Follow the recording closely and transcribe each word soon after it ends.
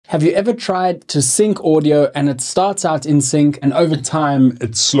Have you ever tried to sync audio and it starts out in sync and over time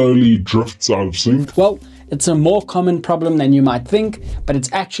it slowly drifts out of sync? Well, it's a more common problem than you might think, but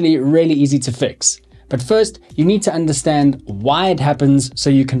it's actually really easy to fix. But first, you need to understand why it happens so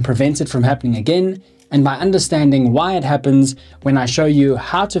you can prevent it from happening again. And by understanding why it happens, when I show you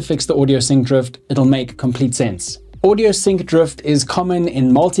how to fix the audio sync drift, it'll make complete sense. Audio sync drift is common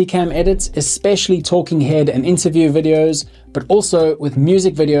in multicam edits, especially talking head and interview videos, but also with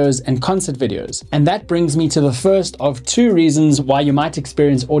music videos and concert videos. And that brings me to the first of two reasons why you might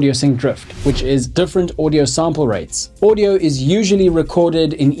experience audio sync drift, which is different audio sample rates. Audio is usually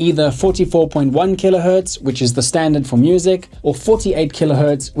recorded in either 44.1 kilohertz, which is the standard for music, or 48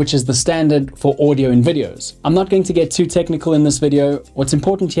 kilohertz, which is the standard for audio in videos. I'm not going to get too technical in this video. What's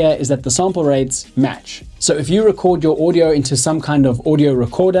important here is that the sample rates match. So if you record your audio into some kind of audio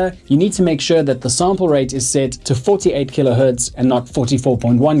recorder, you need to make sure that the sample rate is set to 48 kilohertz and not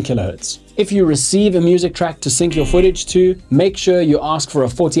 44.1 kilohertz. If you receive a music track to sync your footage to, make sure you ask for a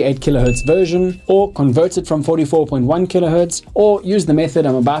 48 kilohertz version or convert it from 44.1 kilohertz, or use the method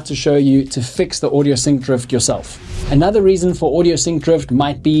I'm about to show you to fix the audio sync drift yourself. Another reason for audio sync drift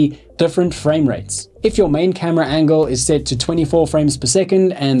might be different frame rates. If your main camera angle is set to 24 frames per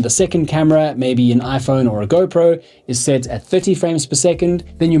second and the second camera, maybe an iPhone or a GoPro, is set at 30 frames per second,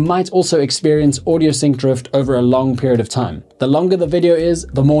 then you might also experience audio sync drift over a long period of time. The longer the video is,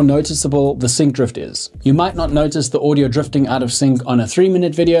 the more noticeable the sync drift is. You might not notice the audio drifting out of sync on a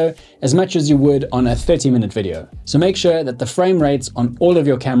 3-minute video as much as you would on a 30-minute video. So make sure that the frame rates on all of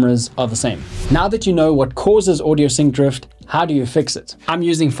your cameras are the same. Now that you know what causes audio sync drift, how do you fix it? I'm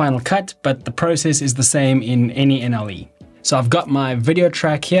using Final Cut, but the process is the same in any NLE. So I've got my video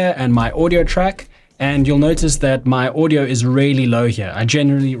track here and my audio track, and you'll notice that my audio is really low here. I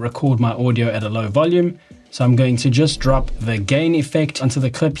generally record my audio at a low volume, so I'm going to just drop the gain effect onto the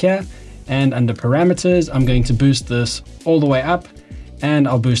clip here, and under parameters, I'm going to boost this all the way up, and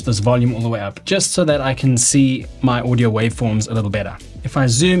I'll boost this volume all the way up, just so that I can see my audio waveforms a little better. If I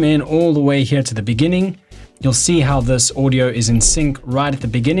zoom in all the way here to the beginning, you'll see how this audio is in sync right at the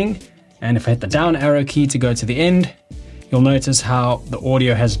beginning. And if I hit the down arrow key to go to the end, you'll notice how the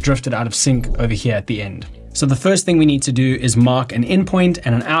audio has drifted out of sync over here at the end. So the first thing we need to do is mark an in point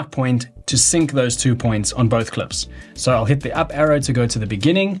and an out point to sync those 2 points on both clips. So I'll hit the up arrow to go to the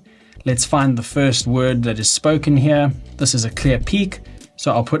beginning. Let's find the first word that is spoken here. This is a clear peak.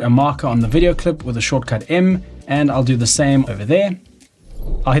 So I'll put a marker on the video clip with a shortcut M, and I'll do the same over there.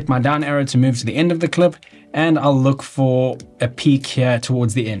 I'll hit my down arrow to move to the end of the clip, and I'll look for a peak here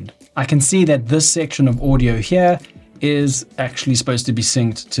towards the end. I can see that this section of audio here is actually supposed to be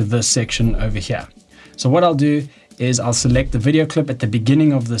synced to this section over here. So what I'll do is I'll select the video clip at the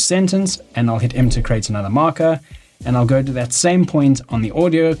beginning of the sentence, and I'll hit M to create another marker, and I'll go to that same point on the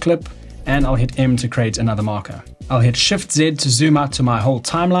audio clip, and I'll hit M to create another marker. I'll hit Shift Z to zoom out to my whole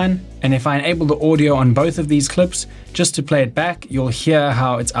timeline, and if I enable the audio on both of these clips, just to play it back, you'll hear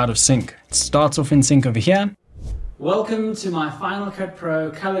how it's out of sync. It starts off in sync over here. Welcome to my Final Cut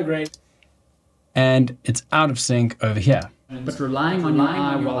Pro color grade. And it's out of sync over here. But relying on your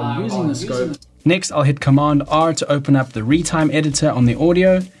eye while using the scope. Next, I'll hit Command R to open up the retime editor on the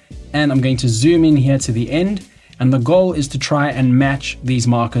audio, and I'm going to zoom in here to the end. And the goal is to try and match these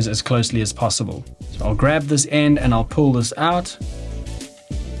markers as closely as possible. So I'll grab this end and I'll pull this out.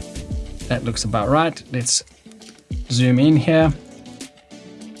 That looks about right. Let's zoom in here.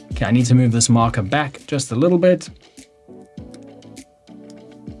 Okay, I need to move this marker back just a little bit.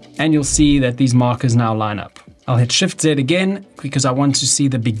 And you'll see that these markers now line up. I'll hit Shift Z again because I want to see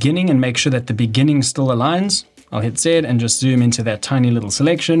the beginning and make sure that the beginning still aligns. I'll hit Z and just zoom into that tiny little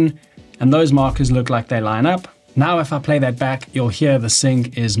selection, and those markers look like they line up. Now if I play that back, you'll hear the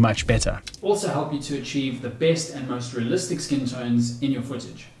sync is much better. Also help you to achieve the best and most realistic skin tones in your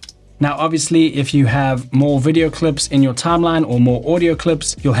footage. Now obviously, if you have more video clips in your timeline or more audio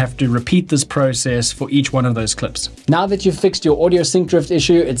clips, you'll have to repeat this process for each one of those clips. Now that you've fixed your audio sync drift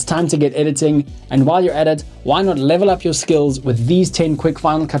issue, it's time to get editing. And while you're at it, why not level up your skills with these 10 quick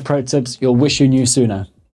Final Cut Pro tips you'll wish you knew sooner.